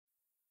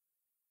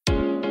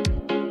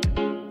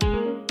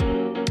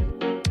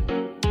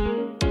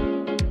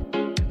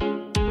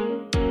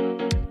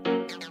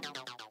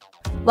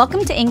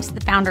Welcome to Inc.'s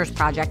The Founders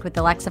Project with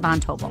Alexa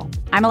Von Tobel.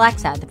 I'm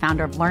Alexa, the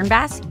founder of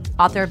LearnBest,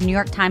 author of New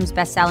York Times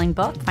bestselling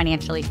book,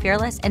 Financially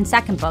Fearless, and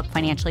second book,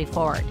 Financially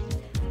Forward.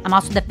 I'm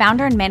also the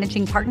founder and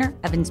managing partner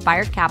of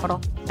Inspired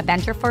Capital, a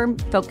venture firm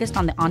focused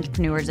on the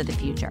entrepreneurs of the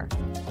future.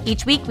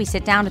 Each week, we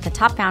sit down with a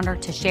top founder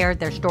to share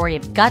their story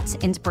of guts,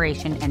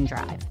 inspiration, and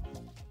drive.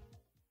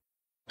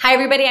 Hi,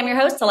 everybody. I'm your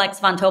host,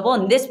 Alexa Von Tobel,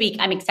 and this week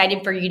I'm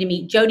excited for you to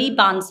meet Jyoti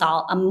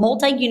Bansal, a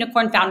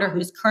multi-unicorn founder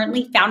who's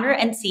currently founder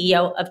and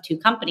CEO of two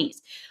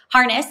companies.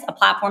 Harness, a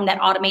platform that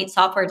automates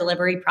software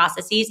delivery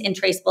processes, and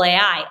Traceable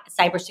AI, a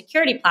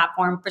cybersecurity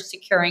platform for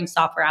securing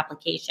software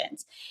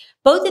applications.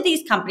 Both of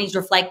these companies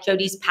reflect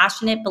Jyoti's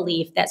passionate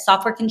belief that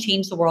software can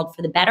change the world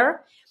for the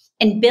better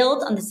and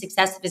build on the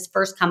success of his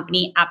first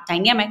company,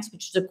 AppDynamics,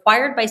 which was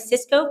acquired by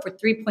Cisco for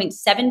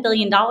 $3.7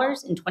 billion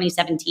in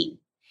 2017.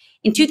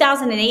 In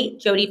 2008,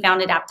 Jyoti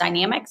founded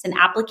AppDynamics, an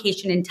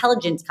application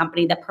intelligence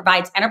company that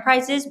provides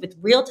enterprises with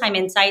real-time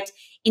insights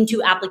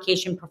into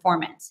application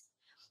performance.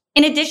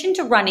 In addition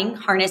to running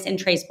Harness and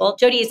Traceable,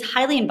 Jyoti is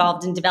highly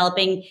involved in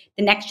developing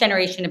the next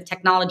generation of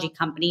technology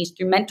companies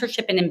through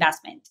mentorship and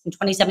investment. In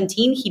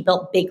 2017, he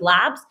built Big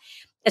Labs,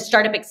 a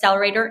startup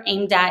accelerator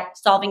aimed at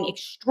solving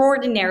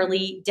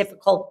extraordinarily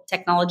difficult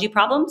technology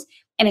problems.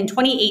 And in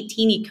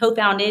 2018, he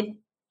co-founded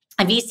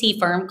a VC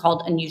firm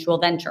called Unusual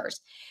Ventures.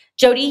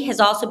 Jyoti has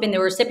also been the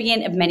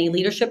recipient of many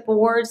leadership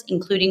awards,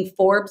 including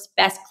Forbes'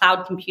 Best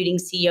Cloud Computing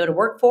CEO to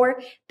Work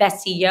For,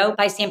 Best CEO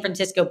by San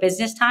Francisco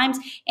Business Times,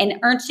 and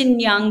Ernst &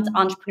 Young's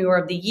Entrepreneur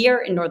of the Year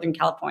in Northern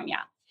California.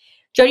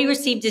 Jyoti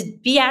received his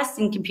BS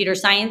in computer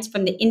science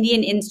from the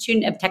Indian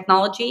Institute of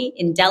Technology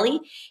in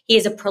Delhi. He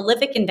is a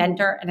prolific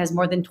inventor and has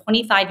more than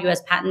 25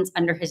 US patents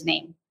under his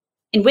name.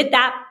 And with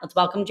that, let's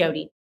welcome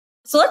Jyoti.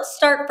 So let's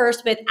start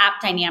first with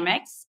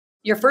AppDynamics,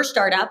 your first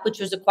startup,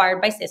 which was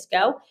acquired by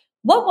Cisco.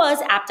 What was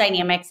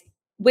AppDynamics?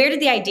 Where did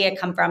the idea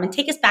come from? And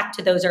take us back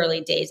to those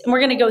early days. And we're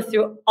going to go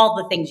through all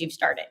the things you've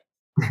started.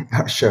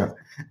 Sure.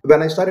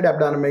 When I started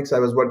AppDynamics, I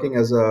was working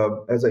as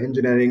an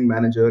engineering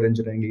manager,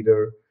 engineering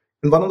leader.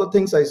 And one of the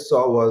things I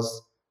saw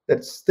was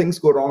that things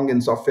go wrong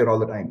in software all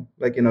the time.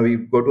 Like, we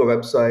go to a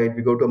website,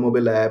 we go to a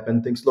mobile app,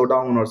 and things slow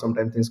down or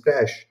sometimes things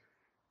crash.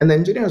 And the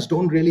engineers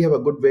don't really have a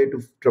good way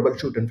to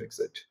troubleshoot and fix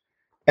it.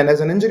 And as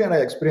an engineer,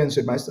 I experienced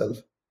it myself.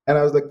 And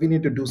I was like, we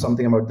need to do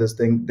something about this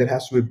thing. There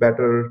has to be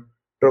better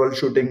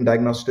troubleshooting,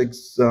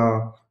 diagnostics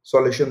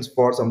solutions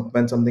for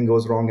when something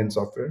goes wrong in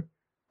software.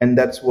 And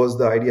that was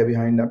the idea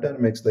behind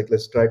AppDynamics. Like,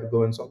 let's try to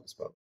go and solve this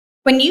problem.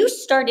 When you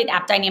started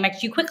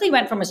AppDynamics, you quickly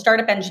went from a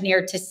startup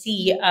engineer to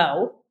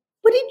CEO.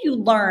 What did you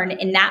learn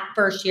in that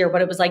first year,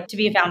 what it was like to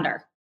be a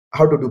founder?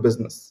 How to do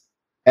business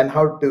and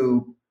how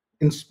to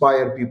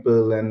inspire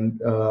people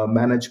and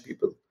manage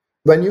people.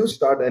 When you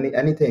start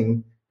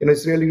anything,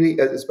 it's really,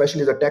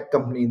 especially as a tech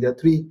company, there are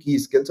three key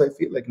skills, I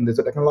feel like. And there's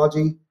a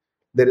technology,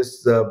 there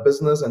is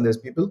business, and there's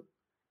people.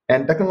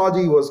 And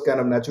technology was kind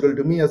of natural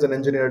to me as an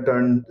engineer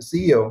turned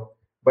CEO.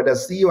 But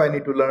as CEO, I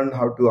need to learn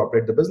how to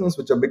operate the business,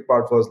 which a big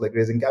part was like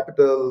raising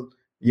capital,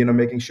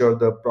 making sure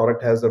the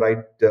product has the right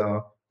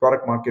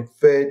product market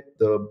fit,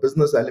 the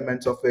business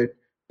elements of it.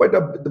 But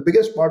the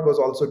biggest part was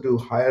also to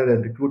hire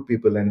and recruit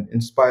people and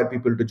inspire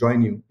people to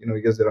join you,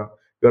 because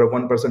you're a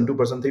 1%,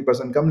 2%,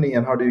 3% company,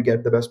 and how do you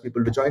get the best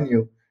people to join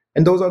you?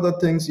 And those are the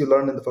things you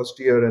learn in the first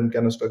year and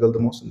kind of struggle the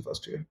most in the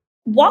first year.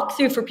 Walk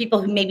through for people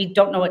who maybe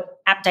don't know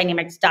what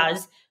AppDynamics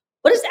does.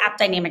 What does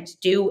AppDynamics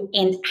do,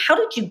 and how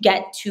did you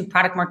get to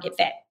product market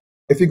fit?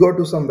 If you go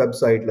to some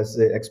website, let's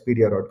say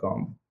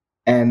expedia.com,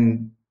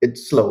 and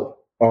it's slow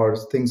or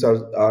things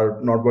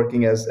are not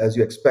working as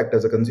you expect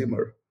as a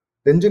consumer,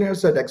 the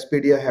engineers at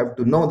Expedia have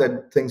to know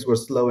that things were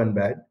slow and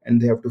bad,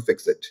 and they have to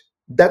fix it.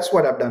 That's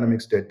what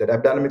AppDynamics did. That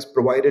AppDynamics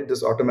provided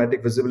this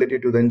automatic visibility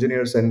to the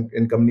engineers and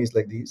in companies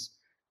like these,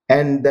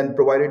 and then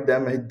provided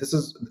them, hey, this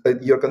is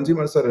your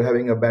consumers are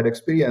having a bad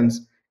experience,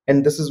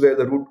 and this is where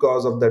the root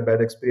cause of that bad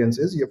experience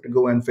is. You have to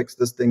go and fix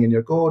this thing in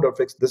your code or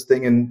fix this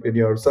thing in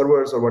your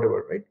servers or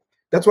whatever, right?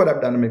 That's what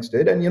AppDynamics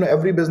did. And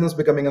every business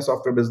becoming a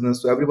software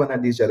business, so everyone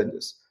had these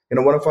challenges.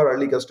 One of our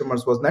early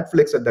customers was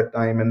Netflix at that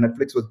time, and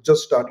Netflix was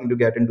just starting to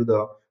get into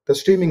the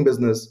streaming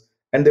business.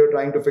 And they were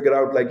trying to figure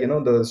out,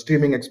 the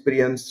streaming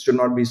experience should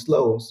not be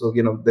slow. So,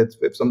 that's,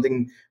 if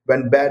something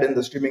went bad in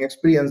the streaming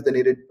experience, they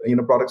needed,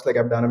 products like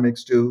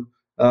AppDynamics to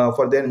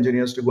for their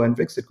engineers to go and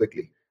fix it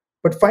quickly.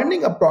 But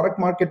finding a product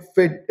market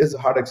fit is a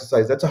hard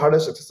exercise. That's the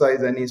hardest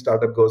exercise any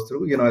startup goes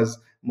through, as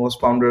most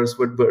founders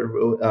would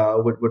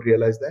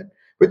realize that.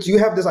 Which you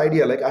have this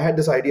idea, like I had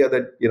this idea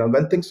that,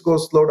 when things go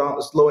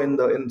slow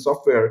in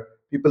software,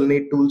 people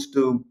need tools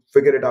to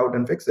figure it out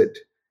and fix it.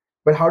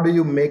 But how do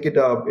you make it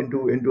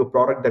into a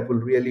product that will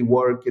really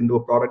work, into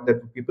a product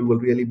that people will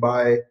really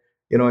buy?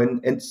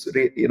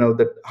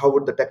 That how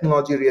would the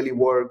technology really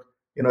work?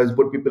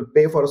 Would people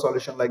pay for a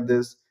solution like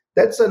this?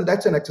 That's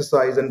an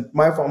exercise, and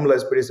my formula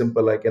is pretty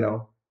simple.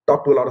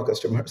 Talk to a lot of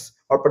customers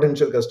or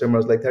potential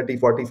customers, like 30,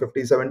 40,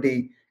 50,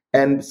 70,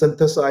 and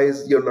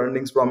synthesize your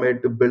learnings from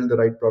it to build the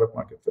right product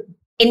market fit.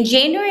 In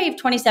January of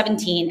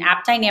 2017,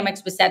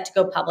 AppDynamics was set to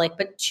go public,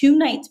 but 2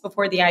 nights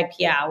before the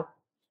IPO,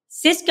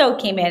 Cisco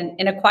came in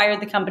and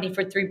acquired the company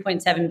for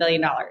 $3.7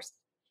 billion.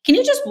 Can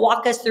you just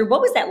walk us through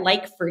what was that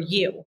like for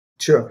you?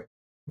 Sure.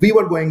 We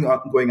were going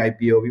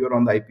IPO. We were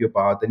on the IPO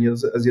path, and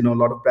as you know, a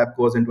lot of prep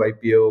goes into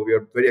IPO. We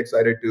are very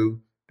excited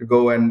to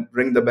go and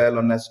ring the bell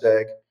on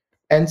Nasdaq.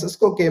 And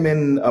Cisco came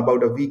in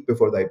about a week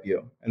before the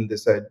IPO, and they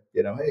said,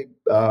 hey,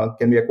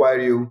 can we acquire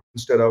you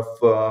instead of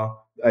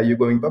you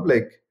going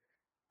public?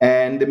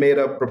 And they made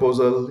a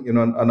proposal,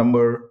 a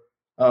number.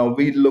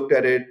 We looked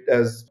at it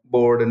as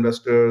board,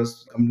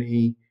 investors,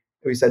 company.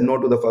 We said no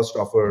to the first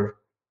offer.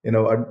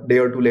 A day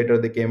or two later,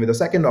 they came with a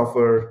second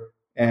offer,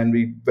 and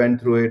we went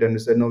through it and we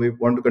said, no, we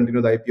want to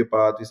continue the IPO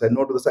path. We said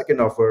no to the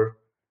second offer.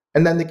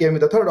 And then they came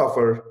with a third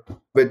offer,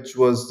 which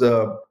was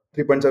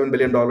 $3.7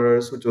 billion,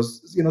 which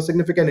was,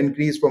 significant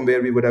increase from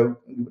where we would have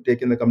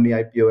taken the company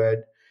IPO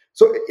at.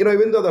 So,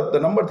 even though the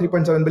number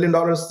 $3.7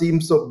 billion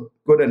seems so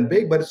good and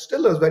big, but it's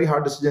still a very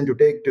hard decision to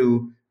take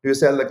do you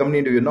sell the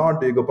company, do you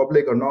not, do you go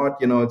public or not?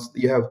 You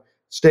have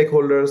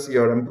stakeholders,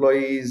 your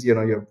employees,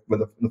 your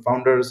the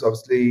founders,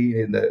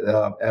 obviously, and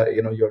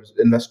your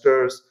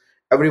investors.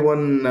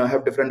 Everyone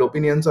have different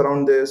opinions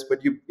around this,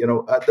 but in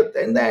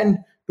the end,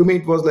 to me,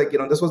 it was like,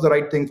 this was the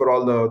right thing for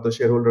all the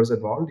shareholders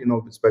involved,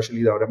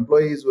 especially our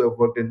employees who have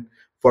worked in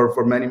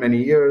for many,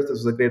 many years. This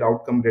was a great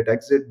outcome, great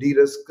exit,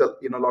 de-risk,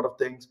 a lot of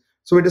things.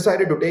 So we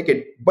decided to take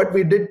it, but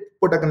we did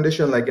put a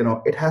condition like,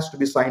 it has to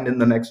be signed in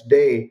the next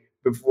day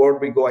before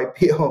we go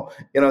IPO.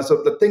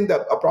 So the thing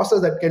that a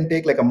process that can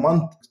take like a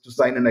month to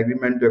sign an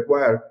agreement to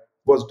acquire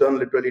was done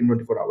literally in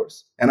 24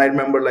 hours. And I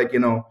remember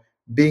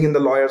being in the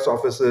lawyer's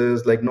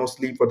offices, like no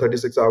sleep for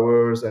 36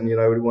 hours, and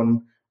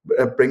everyone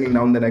bringing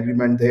down an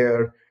agreement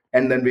there,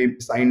 and then we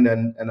signed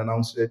and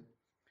announced it.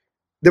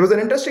 There was an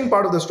interesting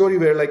part of the story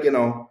where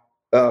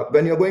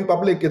when you're going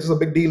public, it's a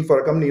big deal for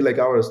a company like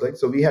ours. Like,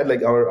 so we had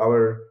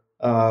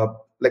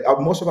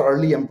most of our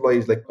early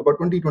employees, like about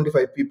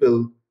 20-25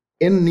 people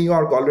in New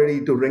York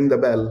already to ring the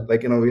bell.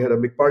 We had a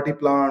big party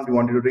planned, we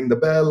wanted to ring the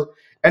bell,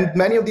 and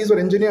many of these were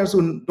engineers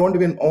who don't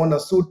even own a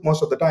suit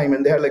most of the time,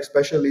 and they had like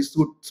specially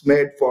suits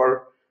made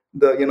for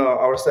the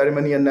our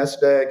ceremony in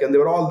Nasdaq, and they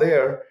were all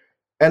there.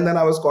 And then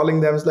I was calling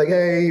them, it's like,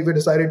 hey, we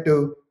decided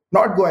to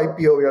not go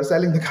IPO, we are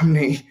selling the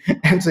company.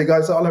 And so you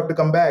guys all have to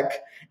come back.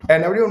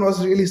 And everyone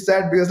was really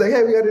sad because like,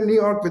 hey, we are in New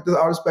York with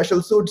our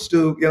special suits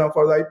to,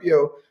 for the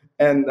IPO.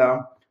 And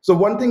so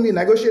one thing we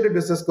negotiated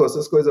with Cisco.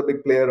 Cisco is a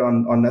big player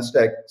on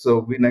Nasdaq. So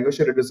we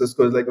negotiated with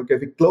Cisco, is like, okay,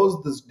 if we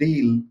close this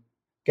deal,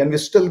 can we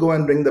still go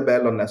and ring the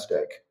bell on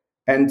Nasdaq?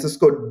 And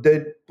Cisco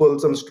did pull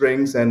some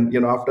strings. And,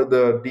 after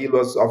the deal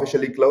was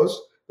officially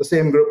closed, the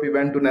same group, we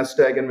went to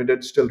Nasdaq and we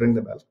did still ring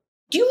the bell.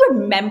 Do you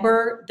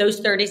remember those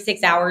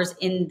 36 hours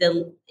in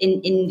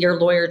your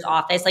lawyer's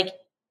office? Like,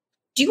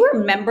 do you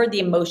remember the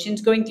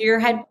emotions going through your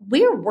head?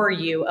 Where were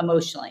you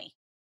emotionally?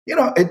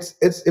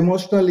 It's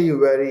emotionally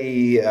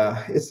very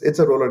it's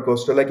a roller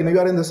coaster. You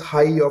are in this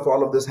high of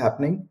all of this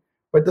happening,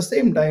 but at the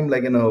same time,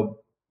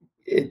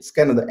 it's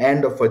kind of the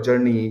end of a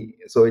journey.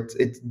 So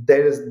it's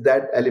there is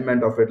that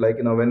element of it.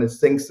 When it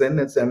sinks in,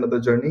 it's the end of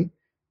the journey.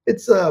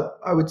 It's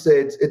I would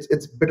say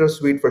it's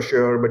bittersweet for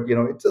sure, but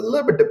it's a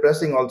little bit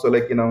depressing also.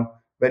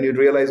 When you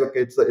realize,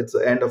 okay, it's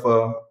the end of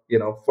a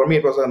for me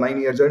it was a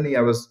 9-year journey.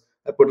 I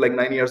put like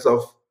 9 years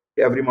of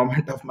every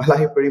moment of my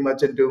life pretty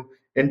much into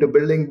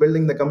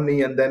building the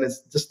company, and then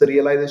it's just the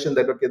realization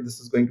that, okay, this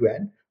is going to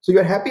end. So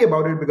you're happy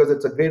about it because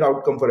it's a great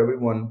outcome for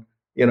everyone,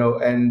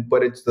 and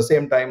but it's the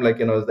same time,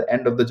 the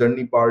end of the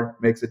journey part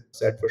makes it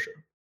sad for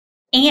sure.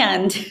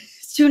 And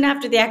soon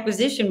after the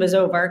acquisition was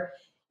over,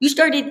 you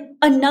started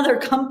another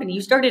company.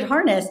 You started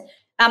Harness.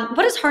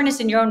 What is Harness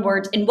in your own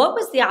words, and what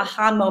was the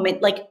aha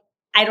moment? Like,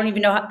 I don't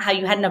even know how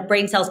you had enough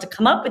brain cells to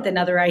come up with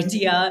another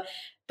idea,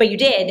 but you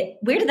did.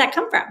 Where did that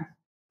come from?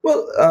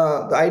 Well,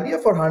 the idea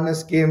for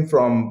Harness came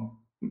from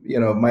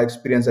my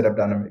experience at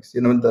AppDynamics.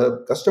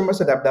 The customers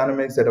at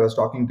AppDynamics that I was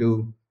talking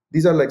to,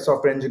 these are like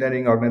software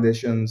engineering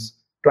organizations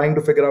trying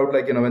to figure out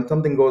when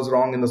something goes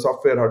wrong in the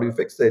software, how do you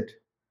fix it?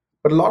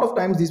 But a lot of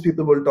times these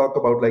people will talk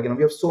about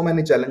we have so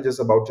many challenges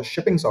about just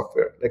shipping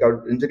software. Like,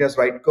 our engineers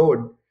write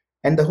code,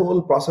 and the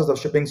whole process of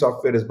shipping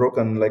software is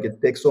broken. Like,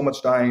 it takes so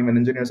much time, and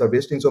engineers are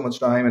wasting so much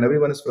time, and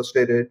everyone is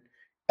frustrated.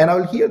 And I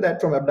will hear that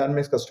from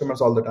AppDynamics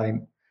customers all the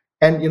time.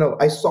 And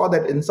I saw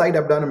that inside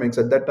AppDynamics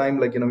at that time,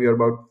 we were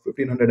about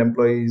 1,500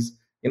 employees.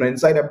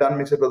 Inside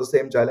AppDynamics, it was the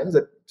same challenge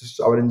that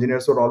just our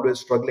engineers were always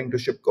struggling to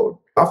ship code.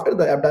 After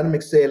the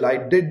AppDynamics sale,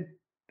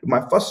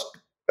 my first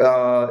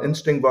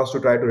instinct was to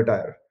try to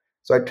retire.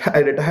 So I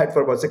retired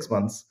for about 6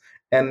 months,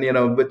 and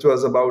which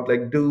was about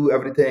do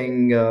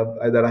everything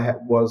that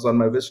was on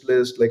my wish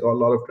list, like a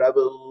lot of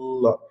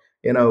travel,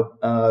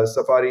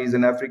 safaris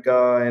in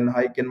Africa, and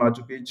hike in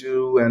Machu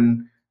Picchu,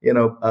 and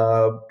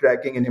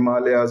trekking in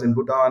Himalayas in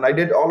Bhutan. I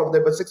did all of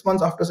that, but 6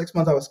 months, after 6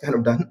 months, I was kind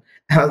of done.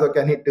 And I was like,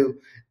 I need to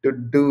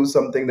do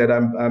something that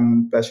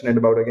I'm passionate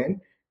about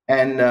again.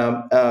 And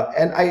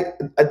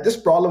this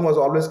problem was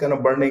always kind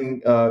of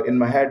burning in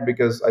my head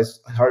because I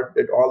heard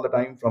it all the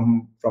time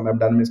from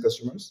AppDynamics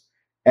customers.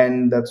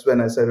 And that's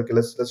when I said, okay,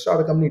 let's start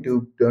a company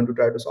to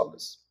try to solve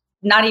this.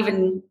 Not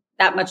even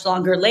that much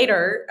longer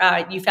later,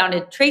 you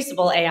founded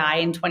Traceable AI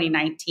in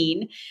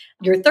 2019,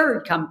 your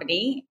third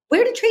company.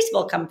 Where did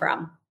Traceable come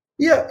from?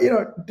 Yeah,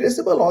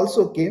 Traceable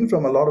also came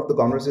from a lot of the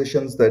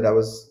conversations that I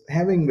was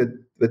having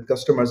with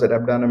customers at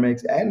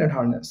AppDynamics and at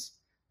Harness.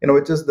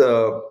 Which is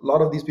a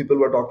lot of these people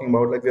were talking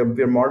about, like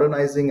we're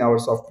modernizing our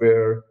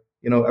software.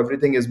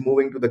 Everything is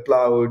moving to the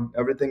cloud.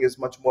 Everything is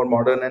much more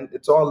modern, and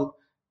it's all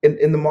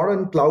in the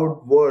modern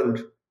cloud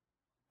world.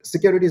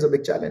 Security is a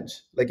big challenge.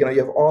 Like you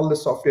have all the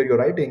software you're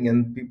writing,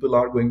 and people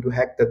are going to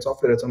hack that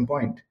software at some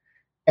point.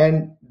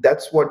 And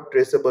that's what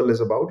Traceable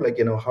is about. Like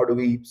how do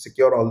we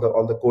secure all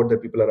the code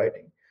that people are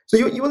writing? So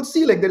you will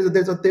see, like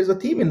there's a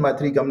theme in my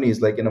three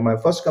companies. Like my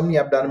first company,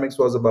 AppDynamics,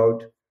 was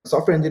about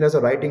software engineers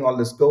are writing all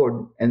this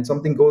code, and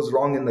something goes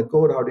wrong in the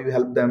code. How do you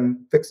help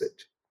them fix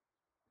it?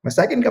 My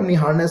second company,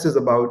 Harness, is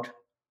about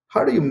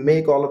how do you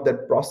make all of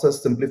that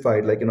process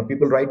simplified. Like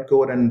people write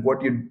code, and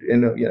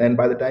and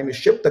by the time you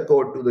ship the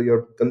code to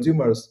your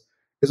consumers,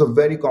 it's a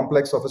very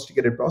complex,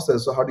 sophisticated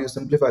process. So how do you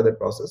simplify that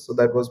process? So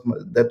that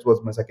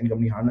was my second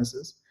company,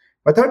 Harnesses.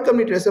 My third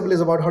company, Traceable, is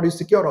about how do you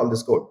secure all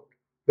this code,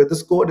 because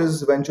this code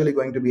is eventually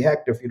going to be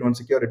hacked if you don't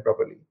secure it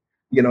properly.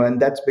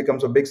 And that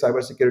becomes a big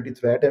cybersecurity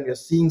threat, and we're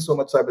seeing so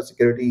much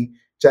cybersecurity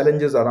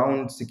challenges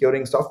around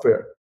securing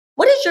software.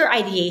 What is your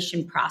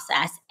ideation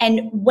process?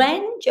 And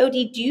when,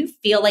 Jyoti, do you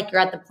feel like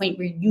you're at the point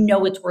where you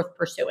know it's worth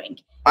pursuing?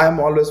 I'm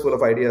always full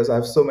of ideas. I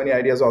have so many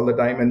ideas all the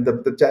time, and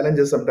the challenge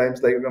is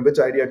sometimes like which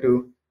idea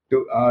to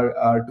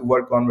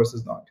work on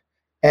versus not.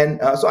 And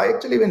so I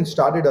actually even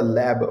started a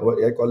lab.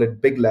 I call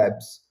it Big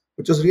Labs,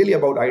 which is really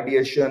about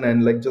ideation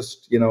and like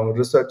just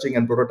researching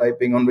and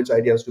prototyping on which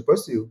ideas to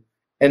pursue.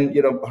 And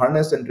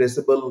Harness and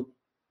Traceable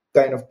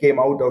kind of came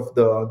out of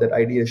that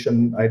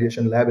ideation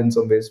lab in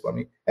some ways for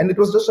me. And it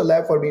was just a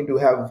lab for me to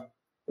have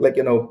like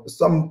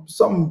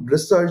some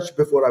research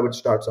before I would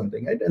start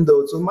something, right? And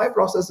so my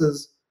process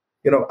is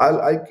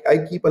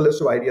I keep a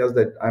list of ideas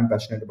that I'm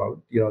passionate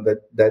about,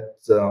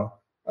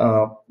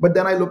 but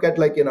then I look at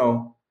like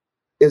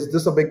is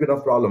this a big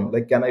enough problem?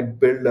 Like, can I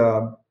build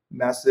a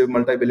massive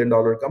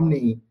multi-billion-dollar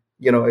company?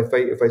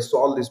 If I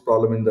solve this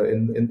problem in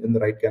the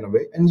right kind of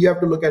way. And you have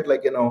to look at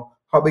like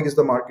how big is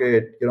the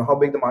market? How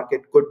big the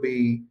market could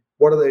be?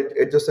 What are the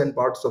adjacent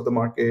parts of the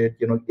market?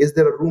 Is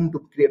there a room to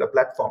create a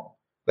platform?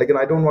 Like,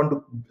 I don't want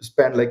to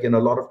spend like a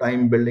lot of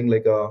time building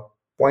like a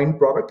point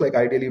product. Like,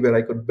 ideally, where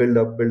I could build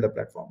a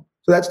platform.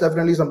 So that's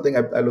definitely something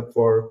I look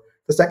for.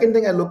 The second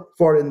thing I look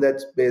for in that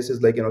space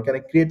is like can I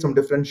create some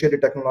differentiated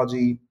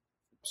technology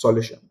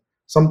solution,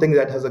 something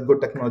that has a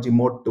good technology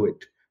mode to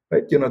it,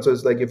 right? So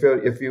it's like if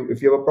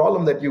you have a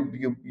problem that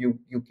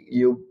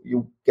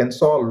you can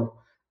solve,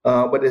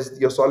 but is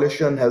your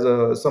solution has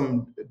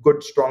some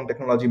good strong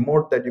technology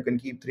mode that you can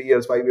keep 3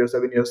 years, 5 years,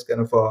 7 years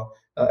kind of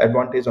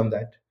advantage on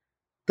that.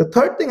 The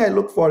third thing I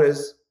look for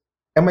is,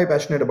 am I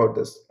passionate about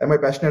this? Am I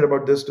passionate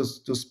about this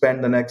to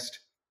spend the next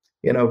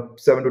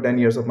 7 to 10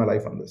 years of my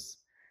life on this?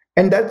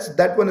 And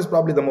that one is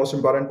probably the most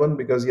important one,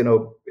 because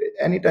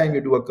anytime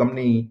you do a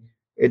company,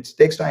 it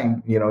takes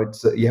time.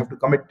 It's you have to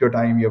commit your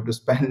time. You have to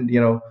spend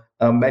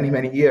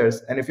many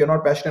years. And if you're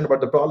not passionate about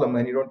the problem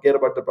and you don't care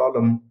about the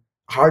problem,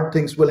 hard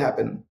things will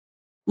happen.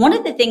 One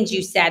of the things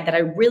you said that I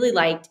really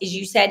liked is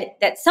you said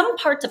that some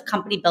parts of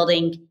company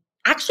building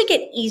actually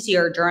get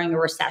easier during a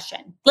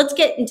recession. Let's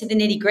get into the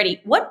nitty gritty.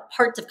 What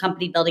parts of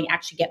company building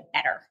actually get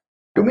better?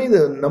 To me,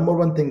 the number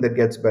one thing that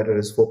gets better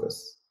is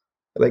focus.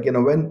 Like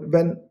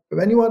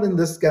when you are in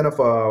this kind of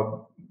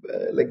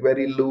a like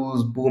very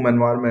loose boom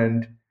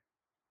environment,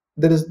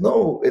 there is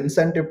no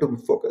incentive to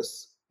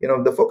focus.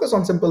 The focus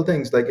on simple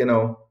things like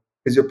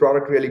is your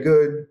product really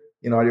good?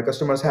 Are your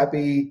customers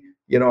happy?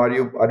 Are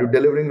you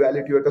delivering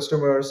value to your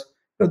customers?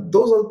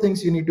 Those are the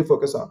things you need to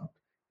focus on.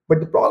 But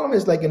the problem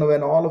is like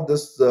when all of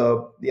this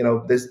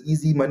this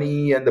easy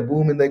money and the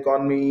boom in the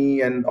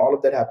economy and all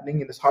of that happening,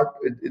 and it's hard.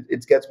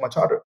 It gets much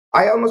harder.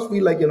 I almost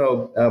feel like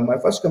my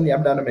first company,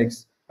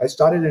 AppDynamics, I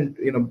started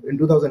in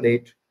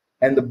 2008,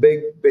 and the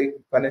big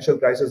financial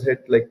crisis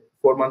hit like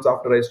 4 months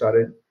after I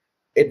started.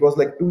 It was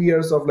like 2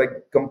 years of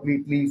like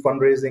completely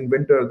fundraising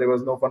winter. There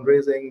was no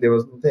fundraising, there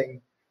was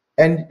nothing,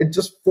 and it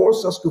just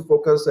forced us to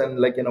focus and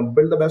like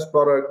build the best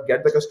product,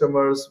 get the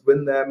customers,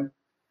 win them.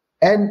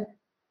 And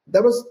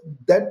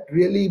that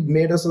really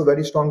made us a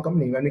very strong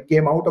company. When we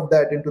came out of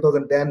that in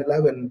 2010,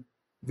 11,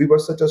 we were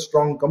such a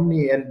strong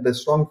company and the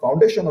strong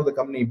foundation of the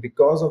company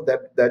because of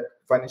that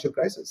financial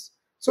crisis.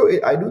 So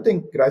I do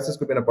think crisis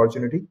could be an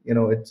opportunity.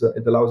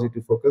 It allows you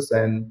to focus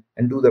and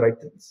do the right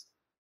things.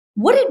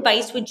 What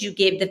advice would you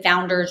give the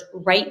founders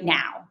right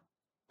now?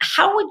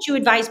 How would you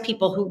advise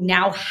people who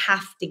now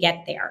have to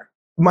get there?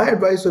 My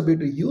advice would be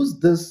to use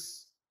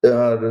this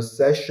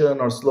recession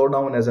or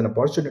slowdown as an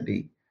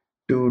opportunity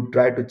to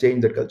try to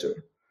change the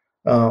culture,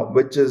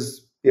 which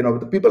is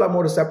the people are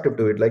more receptive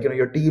to it. Like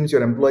your teams,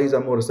 your employees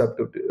are more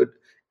receptive to it.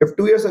 If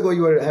 2 years ago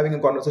you were having a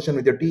conversation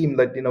with your team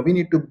that we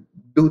need to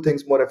do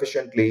things more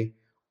efficiently,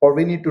 or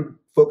we need to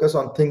focus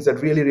on things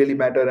that really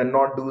matter and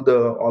not do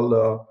the all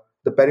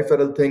the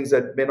peripheral things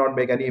that may not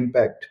make any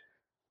impact,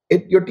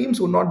 your teams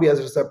would not be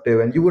as receptive,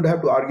 and you would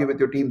have to argue with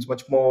your teams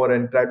much more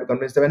and try to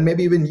convince them. And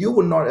maybe even you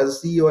would not,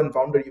 as a CEO and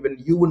founder, even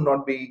you would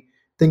not be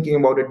thinking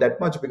about it that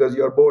much because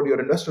your board, your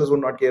investors would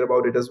not care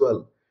about it as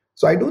well.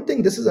 So I do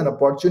think this is an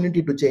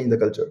opportunity to change the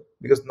culture,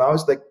 because now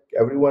it's like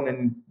everyone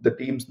in the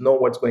teams know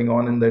what's going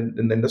on in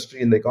the industry,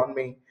 in the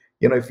economy.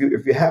 If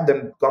you have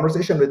them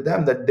conversation with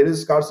them that there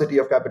is scarcity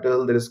of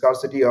capital, there is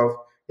scarcity of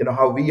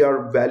how we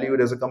are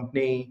valued as a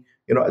company,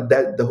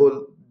 that the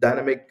whole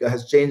dynamic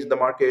has changed the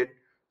market.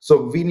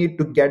 So we need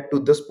to get to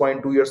this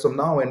point 2 years from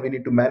now, and we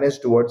need to manage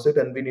towards it,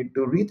 and we need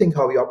to rethink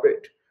how we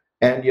operate,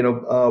 and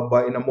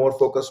by in a more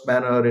focused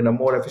manner, in a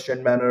more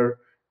efficient manner,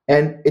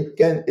 and it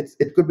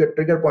could be a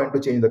trigger point to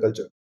change the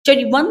culture.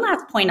 Jody, one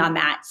last point on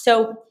that.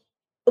 So,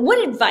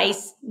 what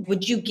advice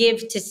would you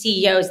give to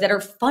CEOs that are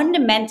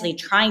fundamentally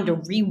trying to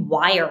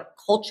rewire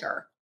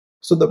culture?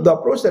 So the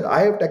approach that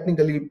I have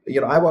technically,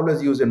 I've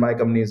always used in my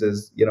companies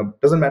is,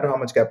 doesn't matter how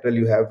much capital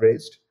you have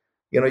raised,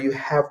 you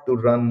have to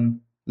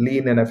run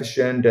lean and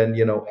efficient, and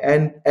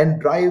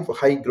and drive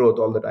high growth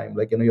all the time.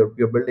 Like,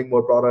 you're building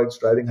more products,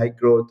 driving high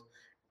growth,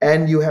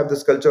 and you have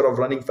this culture of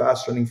running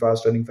fast, running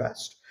fast, running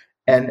fast,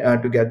 and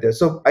to get there.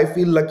 So I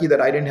feel lucky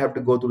that I didn't have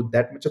to go through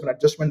that much of an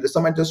adjustment. There's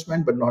some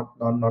adjustment, but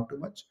not too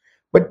much.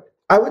 But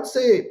I would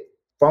say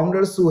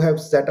founders who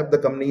have set up the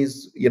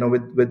companies,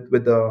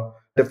 with a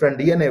different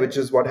DNA, which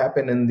is what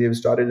happened, and they've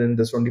started in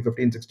this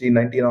 2015, 16,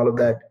 19, all of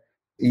that.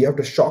 You have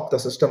to shock the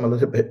system a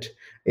little bit,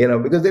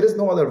 because there is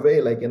no other way.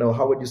 Like,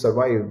 how would you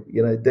survive?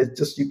 There's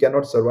just, you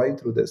cannot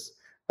survive through this.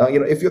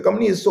 If your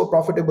company is so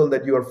profitable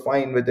that you are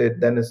fine with it,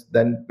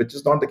 then which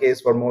is not the case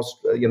for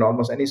most,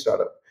 almost any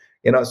startup.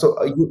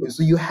 So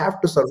you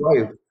have to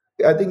survive.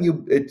 I think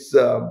it's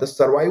the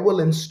survival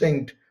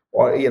instinct,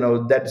 or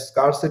that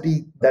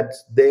scarcity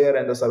that's there,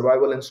 and the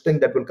survival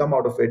instinct that will come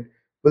out of it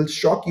will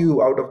shock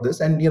you out of this.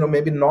 And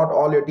maybe not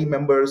all your team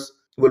members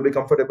will be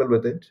comfortable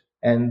with it,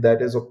 and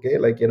that is okay.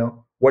 Like,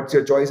 what's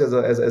your choice as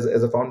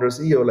a founder,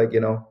 CEO? Like,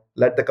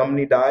 let the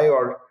company die,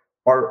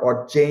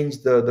 or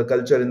change the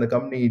culture in the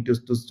company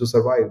to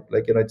survive.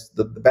 Like, it's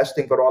the best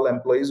thing for all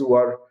employees who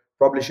are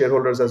probably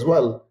shareholders as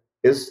well,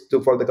 is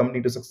to for the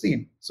company to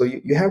succeed. So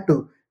you have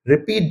to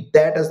repeat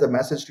that as the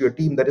message to your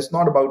team, that it's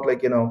not about,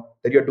 like,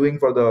 that you're doing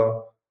for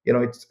the,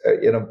 it's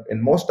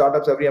in most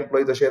startups every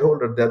employee is a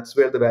shareholder. That's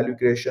where the value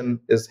creation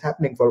is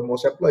happening for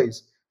most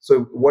employees.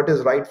 So what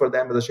is right for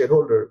them as a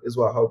shareholder is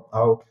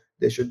how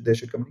they should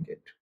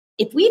communicate.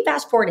 If we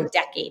fast forward a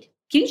decade,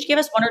 can you just give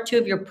us one or two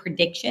of your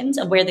predictions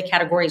of where the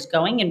category is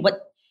going, and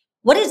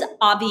what is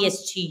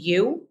obvious to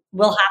you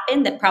will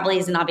happen that probably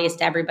isn't obvious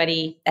to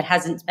everybody that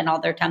hasn't spent all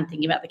their time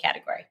thinking about the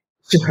category?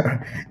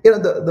 Sure.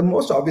 The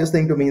most obvious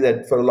thing to me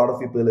that for a lot of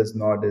people is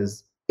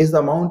the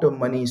amount of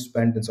money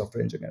spent in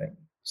software engineering.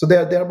 So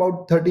there are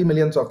about 30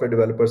 million software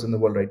developers in the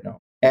world right now.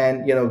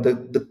 And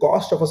the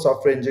cost of a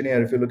software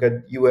engineer, if you look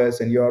at US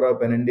and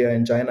Europe and India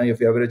and China, if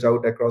you average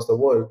out across the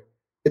world,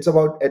 it's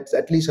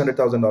at least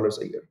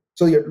 $100,000 a year.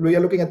 So we are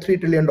looking at $3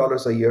 trillion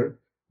a year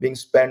being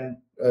spent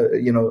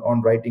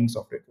on writing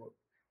software code.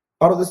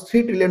 Out of this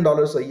 $3 trillion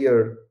a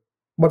year,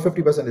 about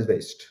 50% is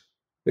waste,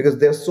 because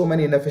there's so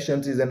many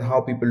inefficiencies in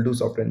how people do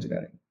software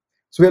engineering.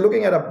 So we're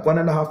looking at a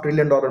 $1.5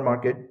 trillion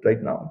market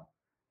right now.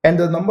 And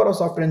the number of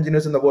software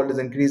engineers in the world is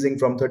increasing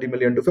from 30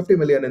 million to 50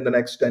 million in the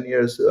next 10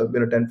 years,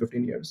 10,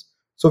 15 years.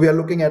 So we are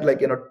looking at, like,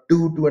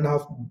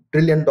 $2.5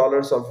 trillion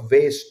of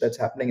waste that's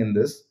happening in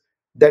this,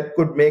 that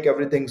could make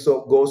everything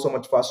go so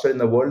much faster in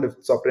the world if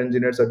software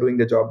engineers are doing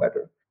their job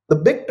better. The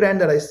big trend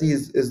that I see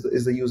is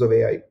the use of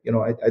AI.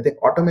 I think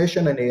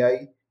automation and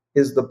AI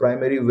is the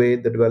primary way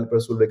the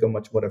developers will become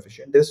much more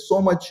efficient. There's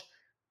so much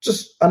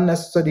just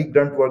unnecessary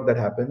grunt work that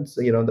happens,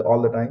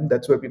 all the time.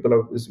 That's where people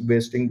are is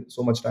wasting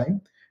so much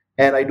time.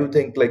 And I do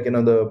think, like, the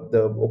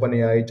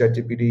OpenAI,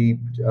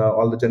 ChatGPT,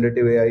 all the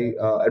generative AI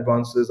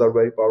advances are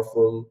very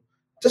powerful.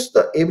 Just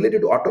the ability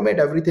to automate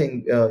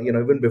everything,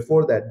 even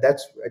before that,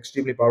 that's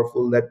extremely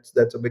powerful.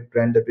 That's a big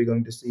trend that we're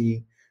going to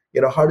see.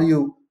 How do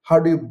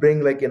you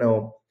bring, like,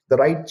 the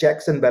right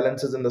checks and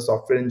balances in the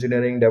software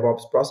engineering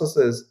DevOps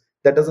processes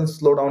that doesn't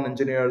slow down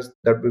engineers?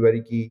 That would be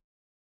very key.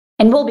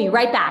 And we'll be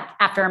right back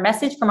after a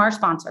message from our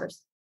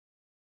sponsors.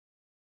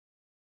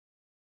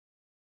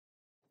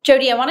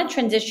 Jody, I want to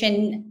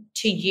transition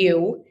to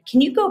you.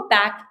 Can you go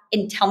back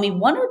and tell me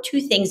one or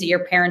two things that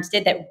your parents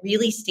did that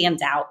really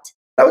stands out?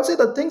 I would say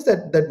the things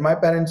that my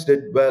parents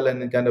did well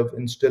and kind of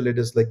instill it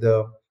is, like,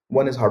 the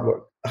one is hard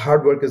work.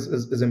 Hard work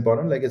is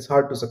important. Like, it's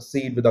hard to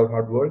succeed without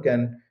hard work,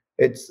 and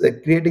it's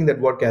creating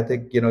that work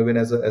ethic, even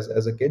as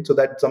a kid. So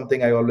that's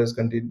something I always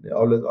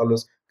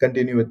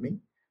continue with me.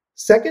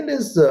 Second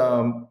is,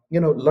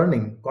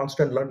 learning,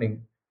 constant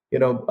learning.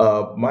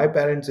 My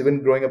parents,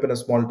 even growing up in a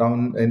small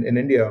town in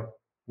India,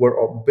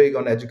 were big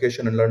on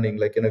education and learning.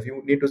 Like, if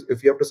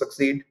you have to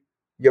succeed,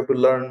 you have to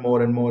learn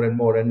more and more and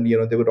more. And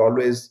they would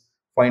always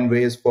find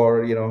ways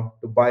for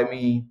to buy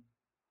me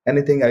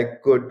anything I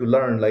could to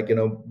learn, like,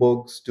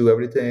 books, to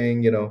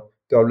everything.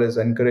 They always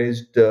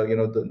encouraged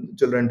the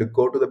children to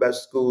go to the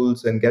best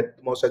schools and get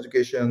the most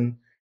education.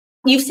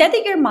 You've said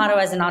that your motto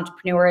as an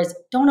entrepreneur is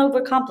don't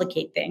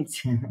overcomplicate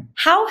things.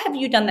 How have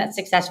you done that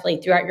successfully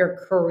throughout your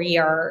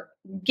career?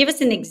 Give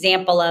us an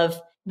example of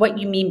what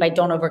you mean by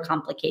don't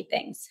overcomplicate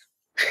things.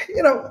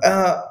 you know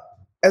uh,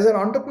 as an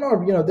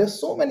entrepreneur, there's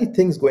so many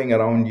things going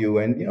around you,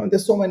 and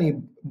there's so many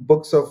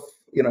books of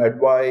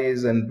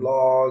advice and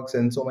blogs,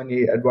 and so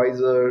many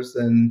advisors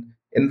and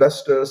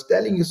investors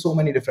telling you so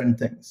many different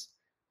things,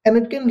 and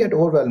it can get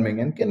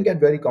overwhelming and can get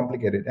very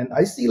complicated. And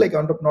I see like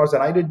entrepreneurs,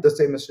 and I did the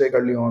same mistake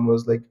early on,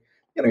 was like,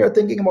 you're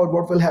thinking about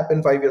what will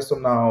happen 5 years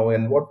from now,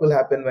 and what will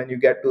happen when you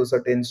get to a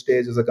certain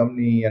stage as a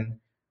company. And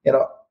you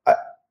know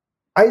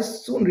I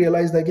soon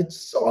realized like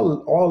it's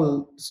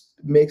all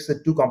makes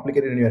it too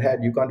complicated in your head.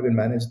 You can't even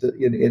manage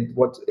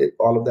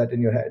all of that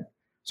in your head.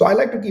 So I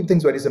like to keep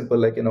things very simple.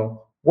 Like,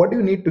 what do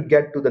you need to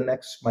get to the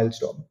next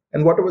milestone?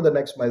 And whatever the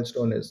next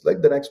milestone is,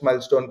 like the next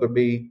milestone could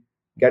be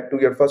get to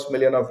your first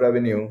million of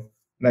revenue.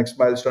 Next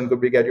milestone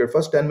could be get your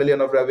first 10 million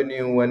of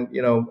revenue,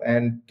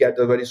 and get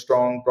a very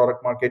strong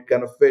product market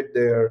kind of fit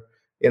there.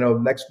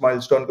 Next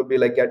milestone could be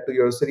like get to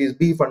your Series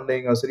B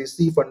funding or Series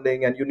C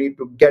funding, and you need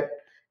to get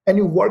and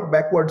you work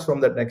backwards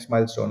from that next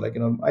milestone. Like,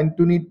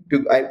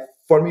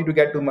 for me to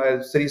get to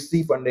my Series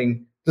C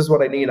funding, this is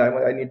what I need.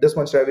 I need this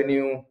much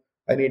revenue.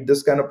 I need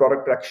this kind of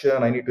product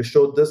traction. I need to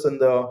show this in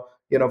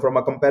from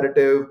a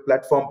competitive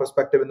platform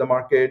perspective in the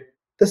market.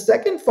 The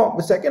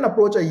second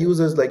approach I use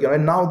is like,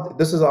 and now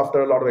this is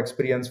after a lot of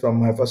experience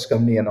from my first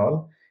company and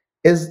all,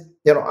 is,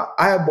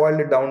 I have boiled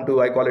it down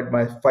to, I call it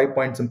my 5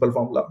 point simple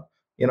formula,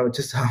 which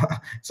is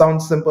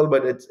sounds simple,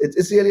 but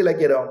it's really like,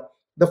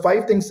 the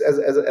five things as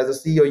a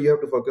CEO you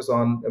have to focus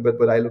on, but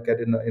what I look at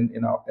in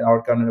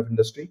our kind of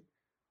industry.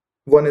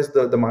 One is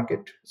the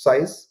market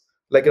size.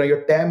 Like,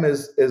 your TAM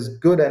is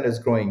good and is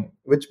growing,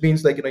 which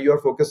means like, you're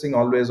focusing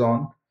always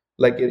on,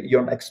 like,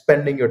 you're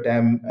expanding your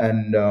TAM,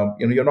 and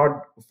you're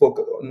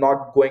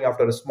not going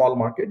after a small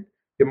market.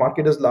 Your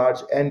market is large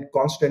and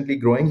constantly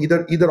growing,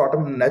 either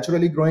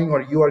naturally growing,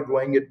 or you are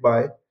growing it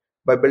by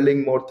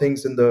building more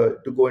things to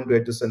go into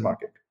adjacent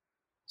market.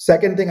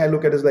 Second thing I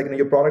look at is like,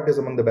 your product is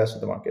among the best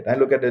of the market. I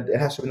look at it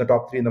has to be in the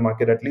top three in the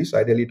market at least,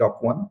 ideally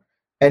top one,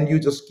 and you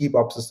just keep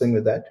obsessing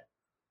with that.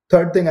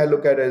 Third thing I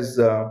look at is,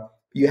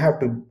 you have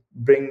to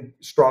bring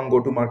strong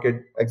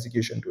go-to-market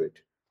execution to it.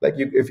 Like,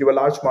 if you have a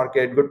large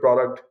market, good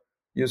product,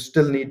 you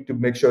still need to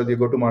make sure the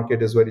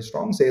go-to-market is very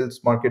strong.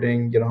 Sales,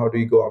 marketing, how do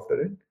you go after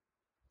it?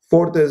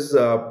 Fourth is,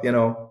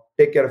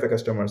 take care of your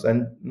customers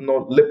and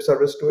no lip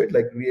service to it,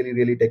 like really,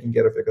 really taking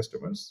care of your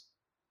customers.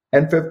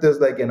 And fifth is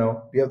like, you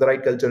have the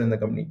right culture in the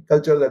company.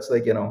 Culture that's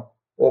like,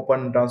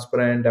 open,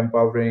 transparent,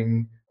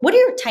 empowering. What are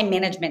your time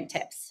management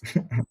tips?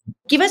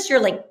 Give us your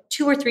like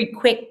 2 or 3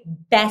 quick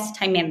best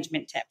time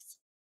management tips.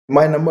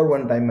 My number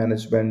one time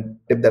management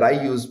tip that I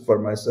use for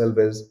myself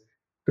is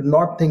to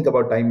not think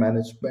about time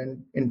management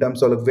in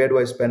terms of like, where do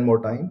I spend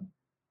more time?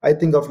 I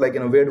think of like,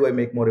 where do I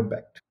make more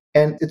impact?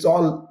 And it's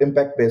all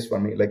impact based for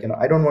me. Like,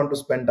 I don't want to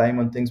spend time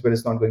on things where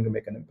it's not going to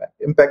make an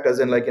impact as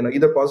in like,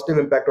 either positive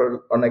impact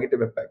or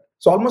negative impact.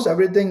 So almost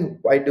everything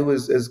I do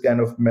is kind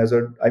of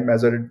measured. I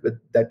measure it with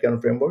that kind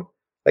of framework.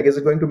 Like, is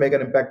it going to make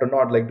an impact or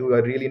not? Like, do I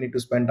really need to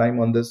spend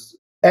time on this?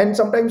 And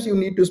sometimes you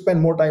need to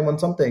spend more time on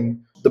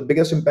something. The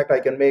biggest impact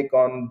I can make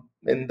on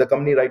in the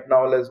company right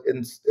now is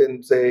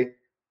in say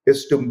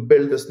is to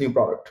build this new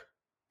product.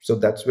 So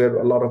that's where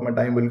a lot of my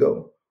time will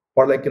go.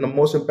 Or like,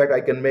 most impact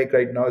I can make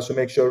right now is to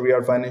make sure we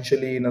are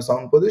financially in a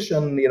sound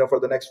position, for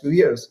the next few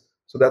years.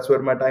 So that's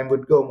where my time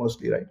would go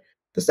mostly, right?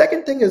 The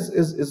second thing is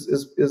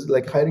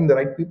like hiring the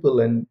right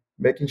people and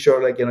making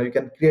sure like, you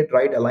can create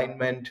right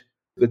alignment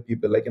with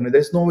people. Like,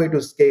 there's no way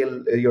to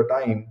scale your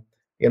time,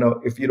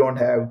 if you don't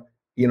have,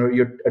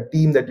 your a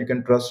team that you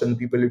can trust and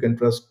people you can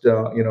trust,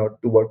 to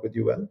work with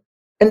you well.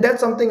 And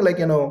that's something like,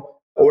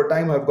 over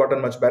time I've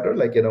gotten much better,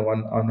 like,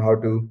 on how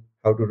to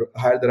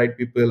hire the right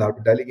people, how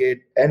to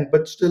delegate, and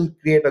but still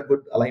create a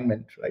good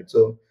alignment, right?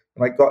 So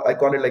I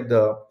call it like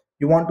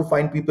you want to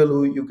find people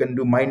who you can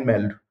do mind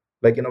meld,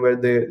 like,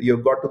 where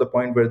you've got to the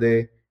point where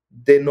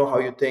they know how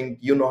you think,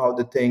 you know how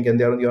they think, and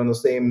you're on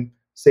the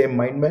same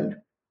mind meld.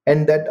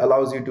 And that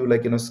allows you to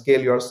like,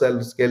 scale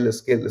yourself, scale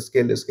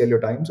your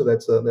time. So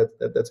that's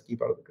a key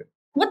part of it.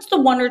 What's the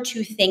 1 or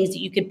 2 things that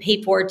you could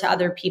pay forward to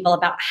other people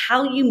about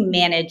how you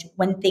manage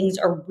when things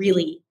are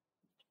really,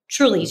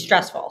 truly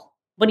stressful?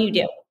 What do you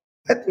do?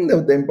 I think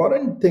the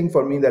important thing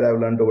for me that I've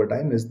learned over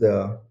time is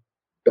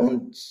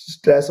don't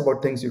stress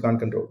about things you can't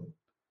control.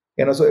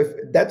 So if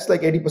that's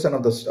like 80%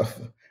 of the stuff.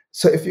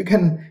 So if you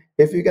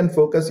can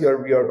focus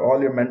your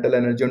all your mental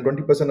energy on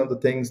 20% of the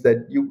things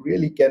that you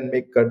really can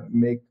make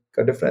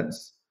a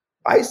difference.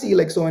 I see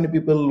like so many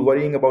people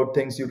worrying about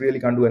things you really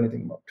can't do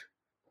anything about.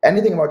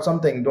 Anything about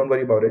something, don't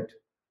worry about it.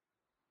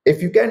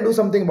 If you can do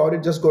something about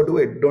it, just go do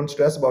it. Don't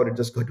stress about it,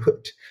 just go do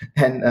it.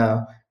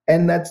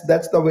 And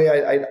that's the way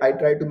I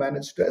try to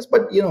manage stress.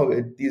 But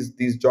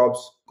these jobs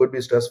could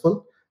be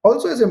stressful.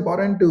 Also, it's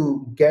important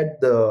to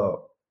get the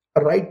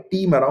right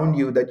team around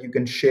you that you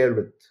can share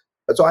with.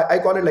 So I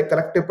call it like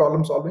collective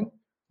problem solving.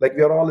 Like,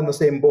 we are all in the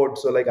same boat,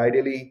 so like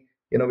ideally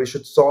we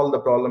should solve the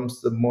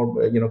problems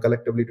more,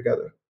 collectively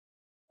together.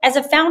 As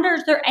a founder,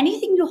 is there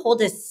anything you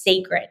hold as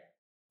sacred?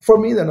 For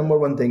me, the number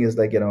one thing is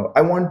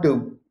I want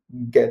to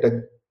get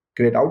a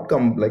great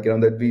outcome,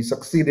 that we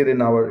succeeded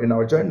in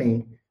our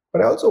journey,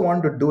 but I also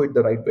want to do it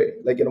the right way.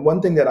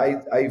 One thing that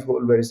I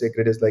hold very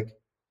sacred is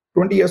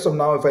 20 years from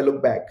now, if I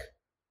look back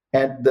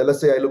at let's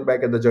say I look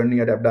back at the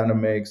journey at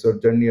AppDynamics or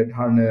journey at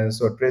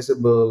Harness or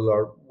Traceable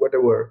or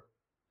whatever,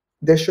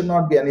 there should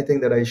not be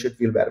anything that I should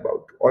feel bad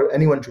about or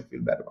anyone should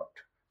feel bad about.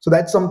 So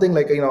that's something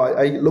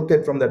I look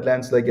at from that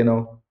lens,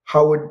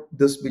 how would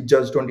this be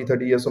judged 20,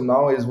 30 years from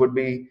now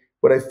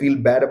would I feel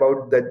bad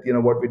about that,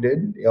 what we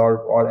did,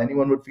 or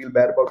anyone would feel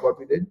bad about what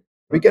we did?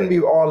 We can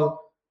be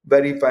all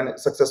very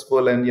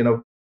successful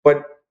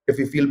but if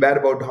we feel bad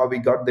about how we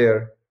got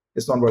there,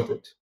 it's not worth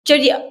it.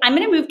 Jyoti, I'm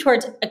going to move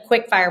towards a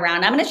quick fire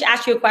round. I'm going to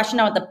ask you a question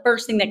about the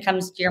first thing that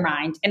comes to your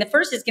mind. And the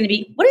first is going to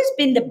be, what has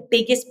been the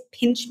biggest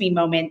pinch me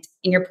moment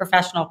in your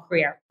professional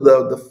career?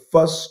 The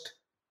first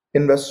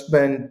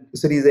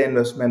Series A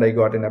investment I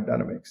got in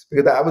AppDynamics,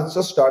 because I was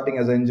just starting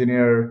as an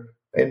engineer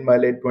in my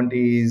late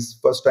 20s,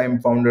 first time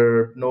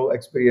founder, no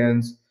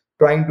experience,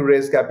 trying to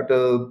raise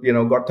capital,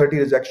 got 30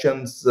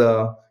 rejections.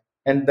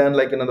 And then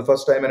the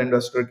first time an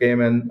investor came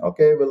and,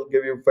 okay, we'll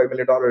give you $5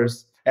 million.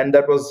 And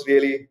that was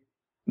really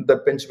the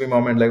pinch me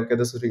moment, okay,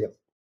 this is real.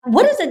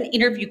 What is an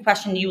interview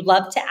question you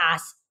love to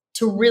ask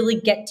to really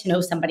get to know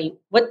somebody?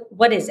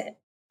 What is it?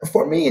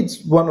 For me,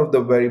 it's one of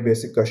the very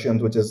basic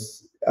questions, which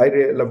is I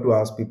really love to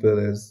ask people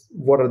is,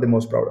 what are they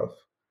most proud of?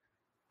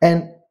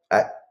 And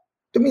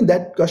to me,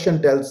 that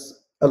question tells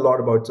a lot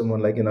about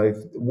someone, if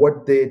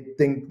what they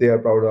think they are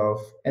proud of.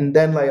 And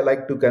then I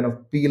like to kind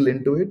of peel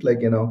into it,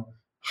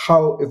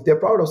 how, if they're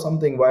proud of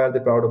something, why are they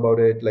proud about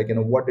it?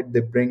 What did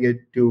they bring it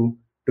to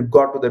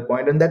got to that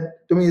point? And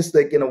that to me is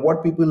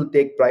what people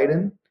take pride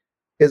in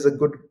is a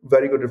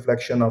very good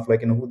reflection of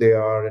who they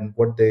are and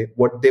what they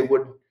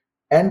would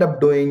end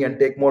up doing and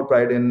take more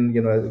pride in,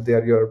 if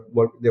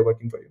they're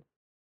working for you.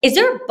 Is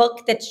there a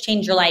book that's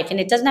changed your life? And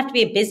it doesn't have to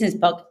be a business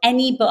book,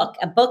 any book,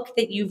 a book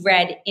that you've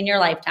read in your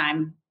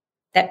lifetime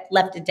that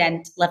left a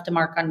dent, left a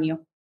mark on you?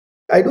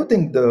 I do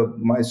think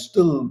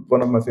still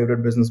one of my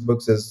favorite business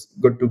books is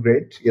Good to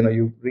Great.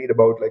 You read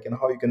about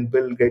how you can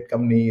build great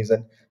companies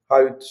and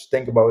how you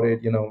think about it.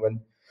 When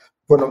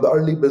one of the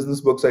early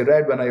business books I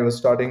read when I was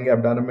starting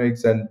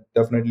AppDynamics, and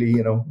definitely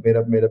made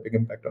a big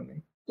impact on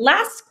me.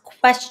 Last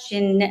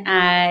question: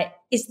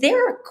 is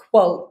there a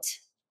quote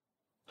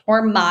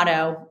or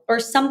motto or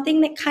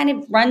something that kind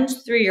of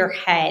runs through your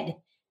head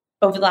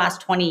over the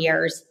last 20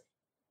 years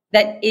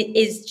that it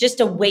is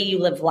just a way you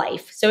live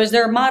life? So is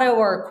there a motto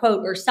or a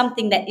quote or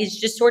something that is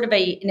just sort of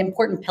an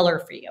important pillar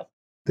for you?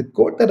 The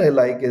quote that I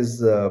like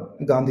is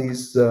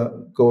Gandhi's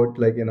quote,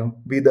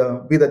 be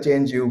the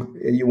change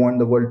you want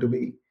the world to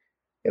be.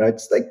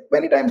 It's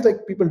many times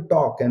people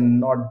talk and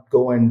not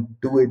go and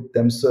do it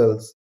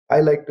themselves.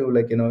 I like to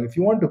if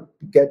you want to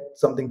get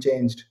something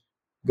changed,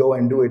 go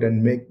and do it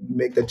and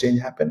make the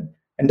change happen.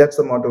 And that's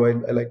the motto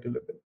I like to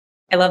live with.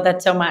 I love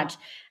that so much.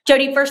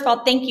 Jyoti, first of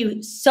all, thank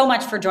you so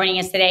much for joining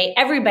us today.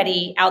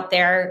 Everybody out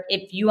there,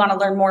 if you want to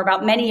learn more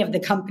about many of the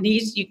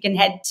companies, you can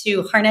head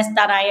to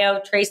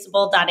harness.io,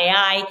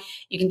 traceable.ai.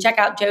 You can check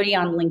out Jyoti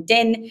on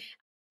LinkedIn.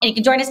 And you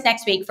can join us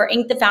next week for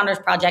Inc. the Founders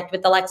Project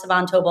with Alexa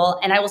Von Tobel.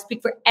 And I will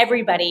speak for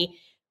everybody.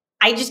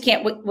 I just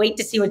can't wait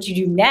to see what you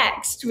do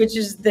next, which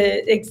is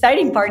the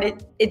exciting part.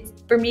 It's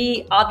for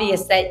me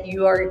obvious that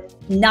you are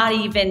not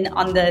even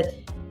on the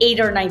 8th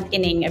or 9th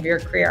inning of your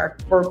career.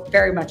 We're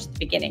very much at the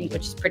beginning,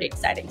 which is pretty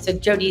exciting. So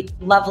Jyoti,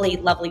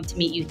 lovely to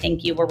meet you.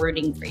 Thank you. We're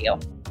rooting for you.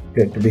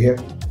 Great to be here.